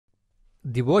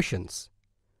The oceans.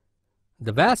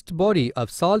 The vast body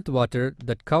of salt water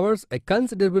that covers a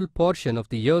considerable portion of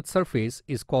the Earth's surface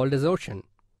is called as ocean.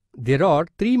 There are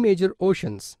three major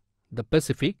oceans, the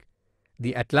Pacific,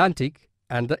 the Atlantic,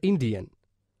 and the Indian.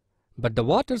 But the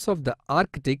waters of the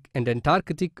Arctic and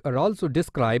Antarctic are also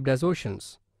described as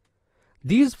oceans.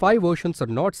 These five oceans are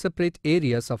not separate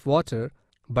areas of water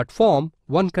but form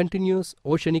one continuous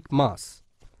oceanic mass.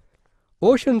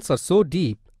 Oceans are so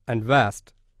deep and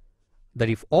vast that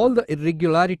if all the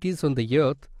irregularities on the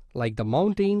earth, like the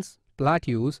mountains,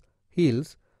 plateaus,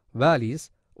 hills, valleys,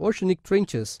 oceanic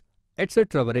trenches,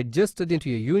 etc., were adjusted into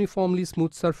a uniformly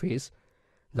smooth surface,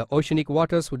 the oceanic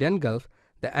waters would engulf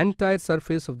the entire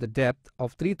surface of the depth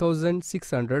of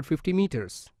 3,650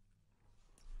 meters.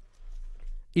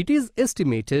 It is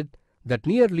estimated that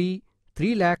nearly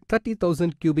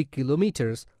 330,000 cubic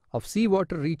kilometers of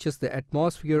seawater reaches the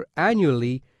atmosphere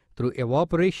annually through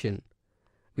evaporation,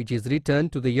 which is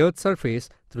returned to the Earth's surface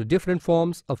through different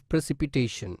forms of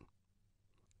precipitation.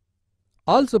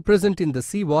 Also present in the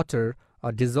seawater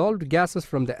are dissolved gases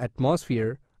from the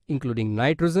atmosphere, including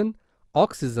nitrogen,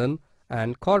 oxygen,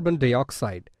 and carbon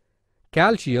dioxide.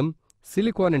 Calcium,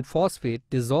 silicon, and phosphate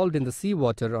dissolved in the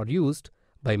seawater are used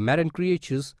by marine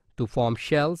creatures to form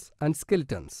shells and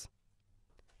skeletons.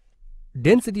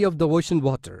 Density of the ocean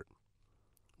water.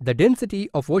 The density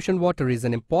of ocean water is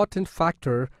an important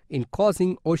factor in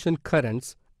causing ocean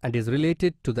currents and is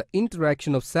related to the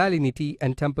interaction of salinity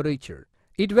and temperature.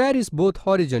 It varies both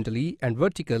horizontally and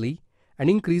vertically and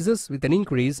increases with an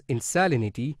increase in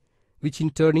salinity, which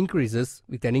in turn increases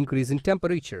with an increase in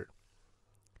temperature.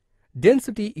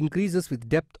 Density increases with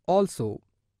depth also,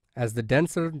 as the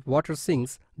denser water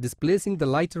sinks, displacing the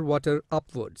lighter water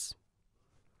upwards.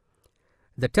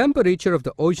 The temperature of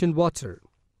the ocean water.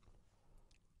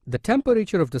 The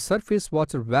temperature of the surface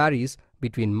water varies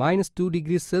between -2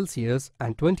 degrees Celsius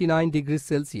and 29 degrees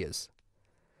Celsius.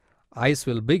 Ice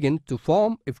will begin to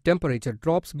form if temperature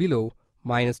drops below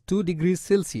 -2 degrees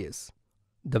Celsius.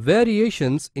 The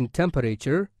variations in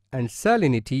temperature and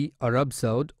salinity are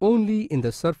observed only in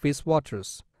the surface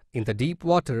waters. In the deep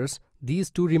waters,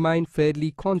 these two remain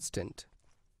fairly constant.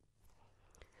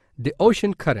 The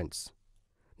ocean currents.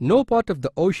 No part of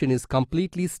the ocean is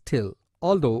completely still,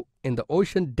 although in the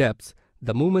ocean depths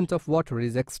the movement of water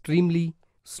is extremely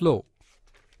slow.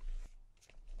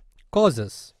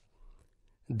 Causes.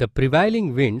 The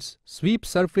prevailing winds sweep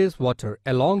surface water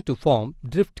along to form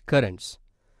drift currents.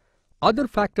 Other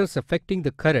factors affecting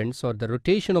the currents are the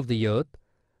rotation of the earth,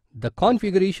 the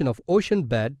configuration of ocean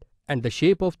bed, and the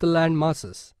shape of the land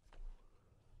masses.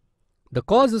 The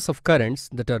causes of currents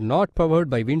that are not powered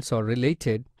by winds are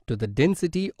related to the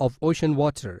density of ocean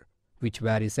water, which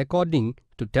varies according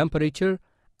to temperature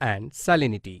and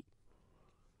salinity.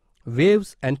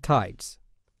 Waves and tides.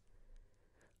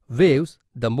 Waves,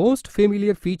 the most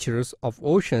familiar features of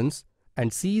oceans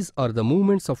and seas, are the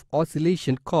movements of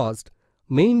oscillation caused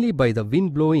mainly by the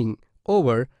wind blowing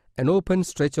over an open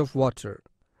stretch of water.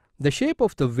 The shape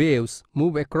of the waves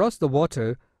move across the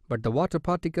water, but the water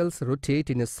particles rotate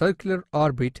in a circular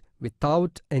orbit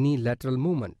without any lateral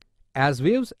movement. As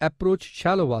waves approach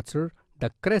shallow water,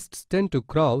 the crests tend to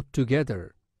crowd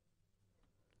together.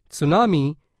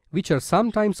 Tsunami, which are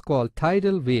sometimes called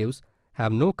tidal waves,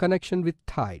 have no connection with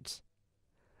tides.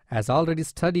 As already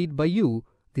studied by you,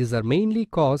 these are mainly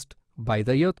caused by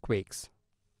the earthquakes.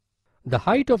 The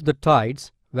height of the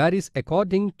tides varies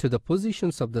according to the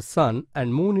positions of the sun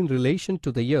and moon in relation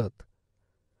to the earth.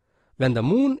 When the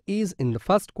moon is in the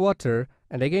first quarter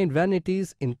and again when it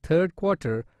is in third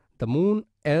quarter, the moon,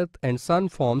 earth and sun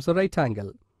forms a right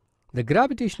angle. The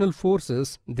gravitational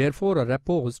forces therefore are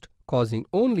opposed, causing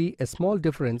only a small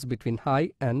difference between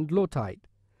high and low tide.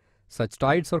 Such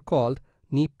tides are called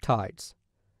neap tides.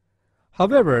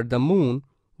 However, the moon,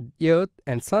 earth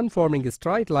and sun forming a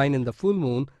straight line in the full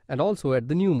moon and also at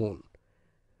the new moon.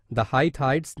 The high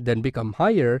tides then become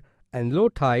higher and low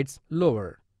tides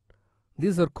lower.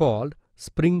 These are called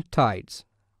spring tides.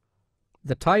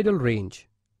 The tidal range.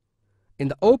 In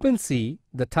the open sea,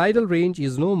 the tidal range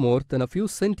is no more than a few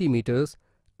centimeters,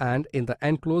 and in the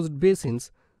enclosed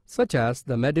basins such as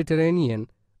the Mediterranean,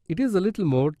 it is a little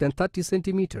more than 30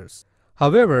 centimeters.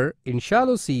 However, in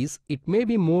shallow seas, it may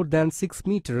be more than 6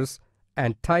 meters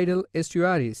and tidal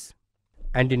estuaries,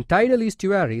 and in tidal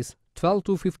estuaries 12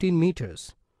 to 15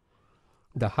 meters.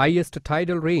 The highest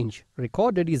tidal range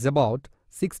recorded is about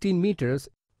 16 meters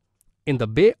in the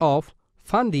Bay of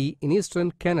Fundy in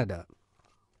eastern Canada.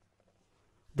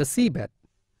 The seabed.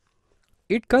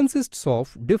 It consists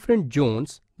of different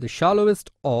zones, the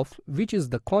shallowest of which is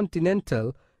the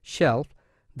continental shelf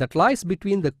that lies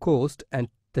between the coast and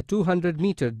the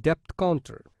 200-meter depth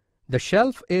counter. The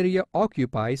shelf area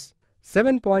occupies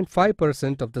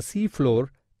 7.5% of the sea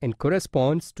floor and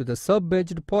corresponds to the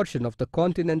submerged portion of the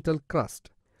continental crust.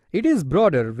 It is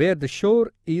broader where the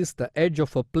shore is the edge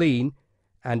of a plain,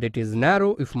 and it is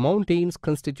narrow if mountains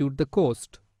constitute the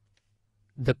coast.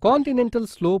 The continental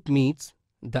slope meets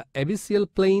the abyssal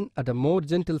plain at a more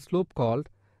gentle slope called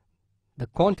the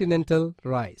continental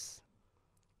rise.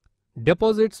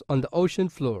 Deposits on the ocean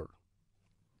floor.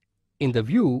 In the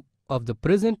view of the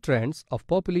present trends of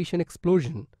population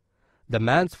explosion, the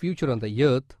man's future on the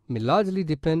earth may largely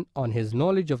depend on his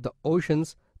knowledge of the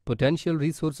ocean's potential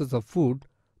resources of food,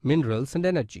 minerals, and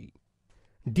energy.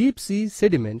 Deep sea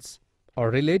sediments are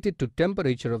related to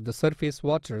temperature of the surface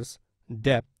waters,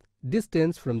 depth,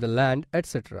 distance from the land,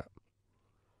 etc.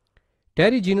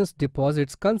 Terrigenous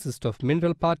deposits consist of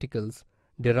mineral particles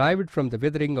derived from the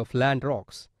weathering of land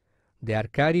rocks. They are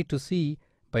carried to sea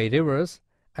by rivers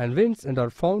and winds and are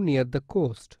found near the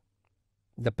coast.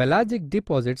 The pelagic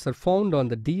deposits are found on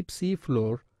the deep sea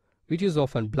floor, which is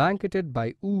often blanketed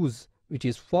by ooze, which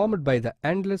is formed by the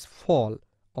endless fall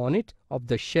on it of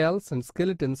the shells and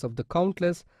skeletons of the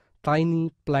countless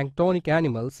tiny planktonic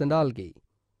animals and algae.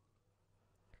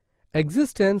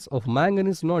 Existence of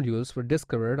manganese nodules were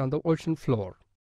discovered on the ocean floor.